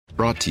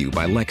Brought to you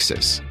by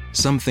Lexus.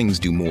 Some things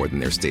do more than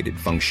their stated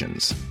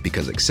functions,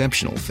 because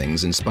exceptional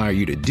things inspire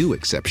you to do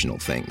exceptional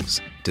things.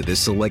 To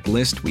this select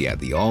list, we add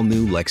the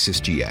all-new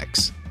Lexus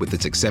GX. With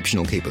its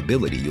exceptional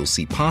capability, you'll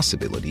see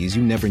possibilities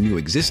you never knew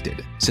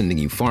existed, sending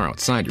you far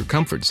outside your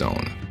comfort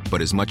zone. But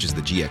as much as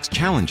the GX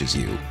challenges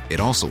you, it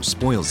also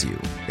spoils you.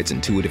 Its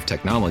intuitive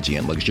technology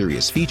and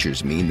luxurious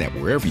features mean that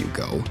wherever you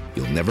go,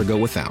 you'll never go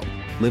without.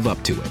 Live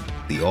up to it.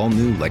 The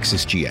all-new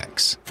Lexus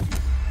GX.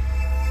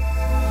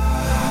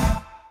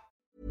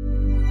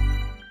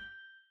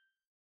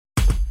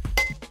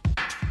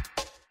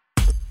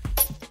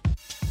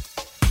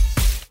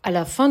 À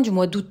la fin du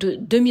mois d'août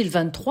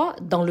 2023,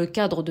 dans le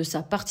cadre de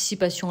sa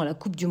participation à la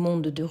Coupe du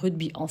monde de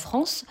rugby en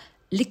France,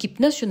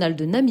 l'équipe nationale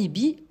de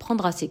Namibie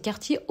prendra ses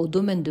quartiers au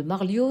domaine de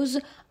Marlioz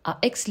à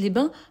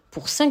Aix-les-Bains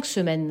pour 5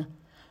 semaines.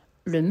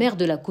 Le maire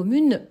de la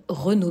commune,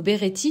 Renaud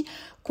Beretti,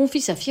 confie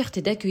sa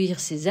fierté d'accueillir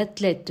ses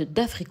athlètes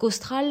d'Afrique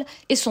australe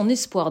et son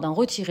espoir d'en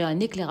retirer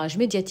un éclairage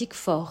médiatique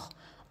fort.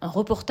 Un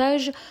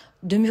reportage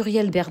de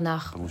Muriel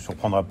Bernard. Ça ne vous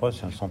surprendra pas,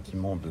 c'est un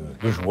sentiment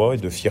de joie et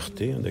de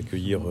fierté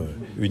d'accueillir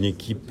une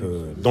équipe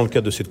dans le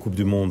cadre de cette Coupe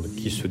du Monde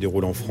qui se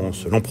déroule en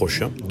France l'an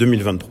prochain,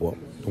 2023.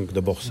 Donc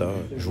d'abord ça,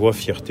 joie,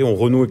 fierté. On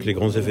renoue avec les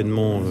grands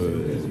événements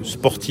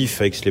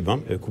sportifs à Aix-les-Bains.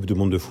 Coupe du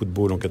monde de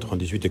football en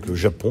 98 avec le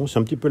Japon, c'est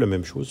un petit peu la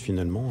même chose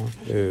finalement.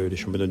 Les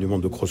championnats du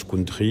monde de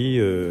cross-country.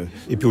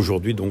 Et puis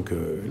aujourd'hui donc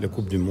la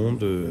Coupe du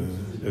monde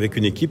avec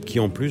une équipe qui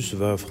en plus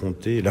va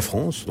affronter la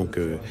France. Donc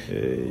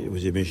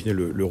vous imaginez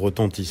le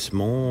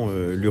retentissement,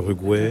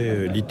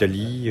 l'Uruguay,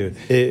 l'Italie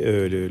et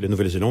la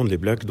Nouvelle-Zélande, les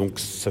Blacks. Donc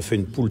ça fait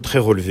une poule très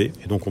relevée.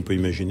 Et donc on peut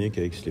imaginer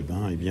qu'à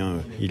Aix-les-Bains,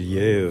 il y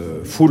ait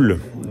foule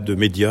de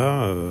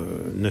médias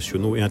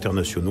nationaux et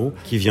internationaux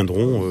qui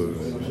viendront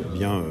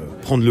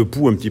prendre le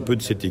pouls un petit peu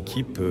de cette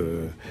équipe,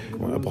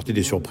 apporter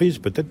des surprises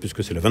peut-être,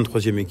 puisque c'est la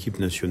 23e équipe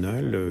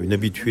nationale, une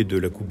habituée de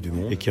la Coupe du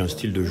Monde et qui a un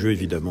style de jeu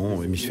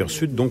évidemment hémisphère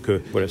sud. Donc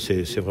voilà,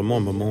 c'est vraiment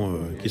un moment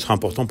qui sera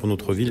important pour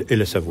notre ville et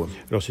la Savoie.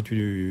 Alors c'est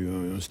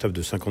un staff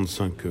de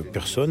 55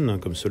 personnes,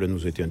 comme cela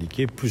nous a été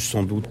indiqué, plus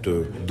sans doute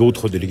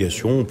d'autres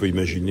délégations, on peut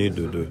imaginer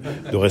de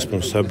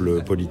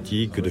responsables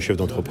politiques, de chefs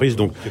d'entreprise.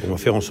 Donc on va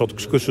faire en sorte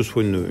que ce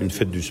soit une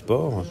fête du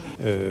sport,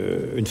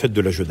 une fête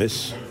de la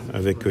jeunesse,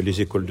 avec les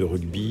écoles de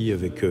rugby,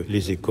 avec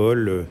les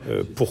écoles,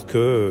 pour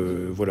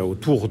que,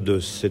 autour de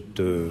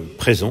cette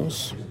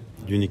présence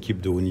d'une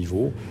équipe de haut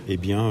niveau,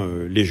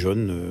 les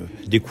jeunes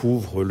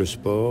découvrent le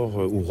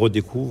sport ou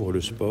redécouvrent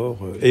le sport,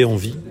 aient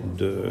envie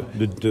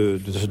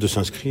de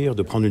s'inscrire,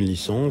 de prendre une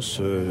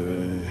licence,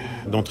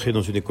 d'entrer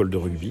dans une école de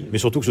rugby, mais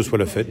surtout que ce soit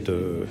la fête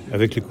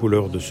avec les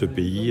couleurs de ce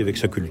pays, avec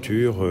sa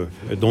culture,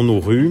 dans nos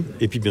rues,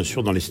 et puis bien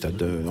sûr dans les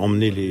stades.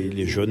 Emmener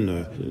les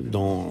jeunes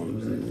dans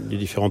les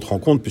différentes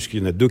rencontres, puisqu'il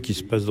y en a 2 qui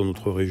se passent dans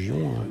notre région.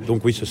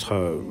 Donc oui, ce sera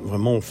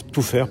vraiment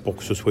tout faire pour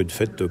que ce soit une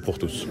fête pour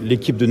tous.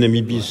 L'équipe de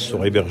Namibie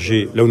sera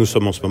hébergée là où nous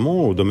sommes en ce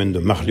moment, au domaine de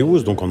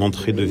Marlioz, donc en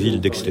entrée de ville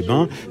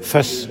d'Aix-les-Bains,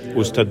 face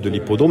au stade de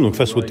l'Hippodrome, donc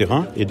face au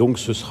terrain. Et donc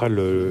ce sera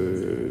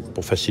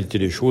pour faciliter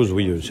les choses,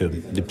 oui, c'est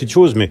des petites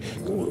choses, mais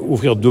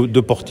ouvrir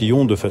deux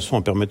portillons de façon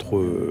à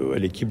permettre à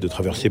l'équipe de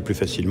traverser plus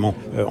facilement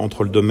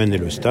entre le domaine et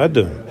le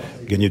stade,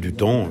 gagner du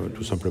temps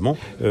tout simplement.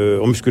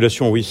 En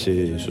musculation, oui,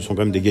 ce sont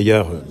quand même des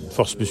gaillards,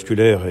 force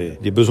musculaire et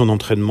des besoins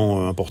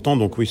d'entraînement importants.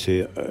 Donc oui,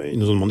 ils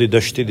nous ont demandé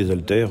d'acheter des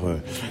haltères,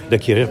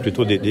 d'acquérir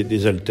plutôt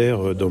des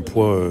haltères d'un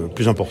poids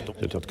plus important,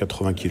 c'est-à-dire de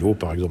 80 kilos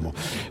par exemple.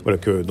 Voilà,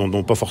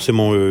 dont pas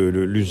forcément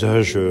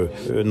l'usage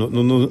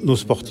nos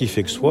sportifs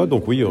aixois.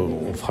 Donc oui,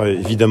 on fera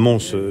évidemment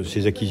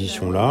ces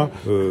acquisitions-là.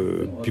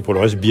 Puis pour le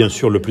reste, bien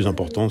sûr, le plus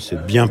important, c'est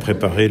de bien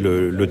préparer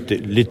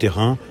les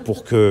terrains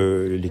pour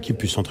que l'équipe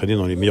puisse s'entraîner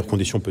dans les meilleures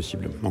conditions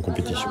possibles en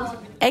compétition.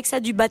 Aix a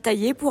dû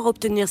batailler pour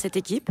obtenir cette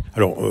équipe.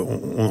 Alors,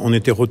 on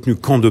était retenu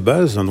camp de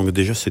base, donc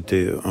déjà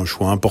c'était un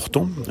choix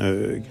important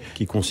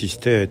qui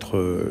consistait à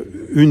être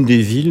une des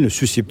villes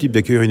susceptibles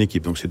d'accueillir une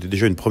équipe. Donc c'était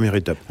déjà une première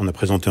étape. On a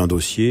présenté un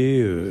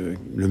dossier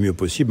le mieux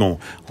possible en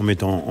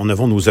mettant en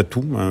avant nos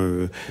atouts,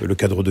 le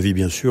cadre de vie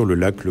bien sûr, le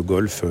lac, le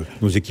golf,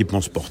 nos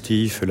équipements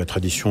sportifs, la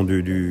tradition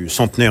du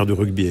centenaire du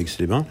rugby à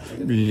Aix-les-Bains.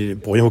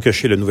 Pour rien vous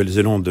cacher, la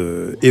Nouvelle-Zélande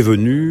est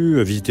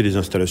venue visiter les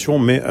installations,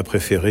 mais a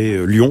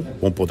préféré Lyon,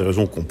 pour des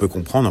raisons qu'on peut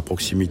comprendre, à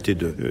proximité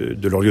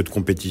de leur lieu de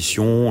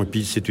compétition. Et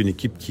puis c'est une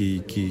équipe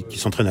qui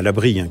s'entraîne à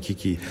l'abri,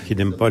 qui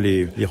n'aime pas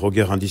les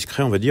regards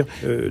indiscrets, on va dire.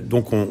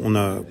 Donc on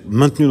a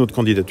maintenu notre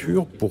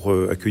candidature pour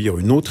accueillir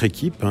une autre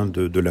équipe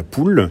de la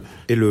poule.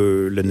 Et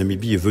la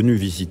Namibie est venue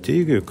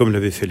visiter, comme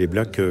l'avaient fait les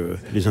Blacks,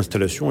 les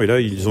installations. Et là,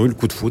 ils ont eu le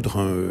coup de foudre.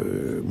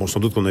 Sans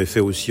doute qu'on avait fait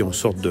aussi en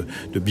sorte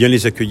de bien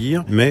les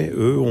accueillir, mais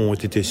eux ont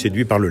été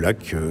séduits par le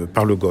lac,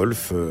 par le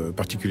golf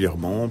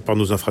particulièrement, par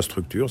nos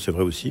infrastructures, c'est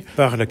vrai aussi,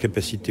 par la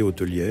capacité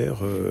hôtelière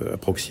à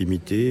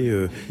proximité,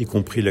 y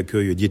compris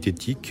l'accueil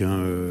diététique,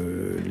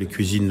 les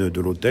cuisines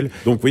de l'hôtel.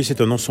 Donc oui,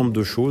 c'est un ensemble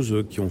de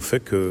choses qui ont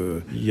fait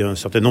qu'il y a un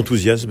certain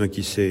enthousiasme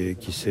qui s'est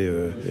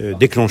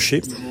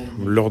déclenché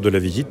lors de la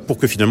visite pour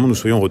que finalement nous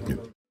soyons retenus.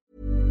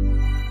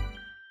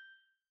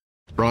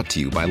 Brought to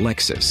you by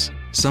Lexus.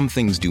 Some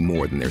things do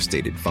more than their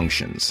stated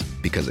functions,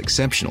 because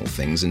exceptional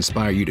things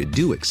inspire you to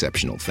do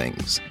exceptional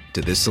things.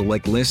 To this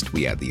select list,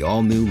 we add the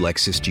all-new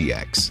Lexus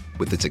GX.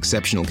 With its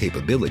exceptional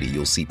capability,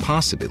 you'll see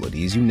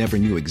possibilities you never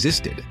knew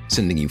existed,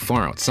 sending you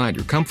far outside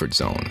your comfort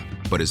zone.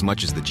 But as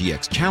much as the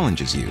GX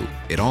challenges you,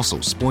 it also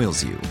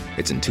spoils you.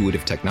 Its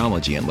intuitive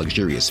technology and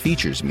luxurious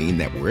features mean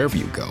that wherever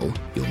you go,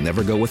 you'll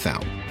never go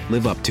without.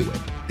 Live up to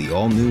it. The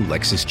all-new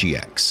Lexus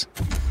GX.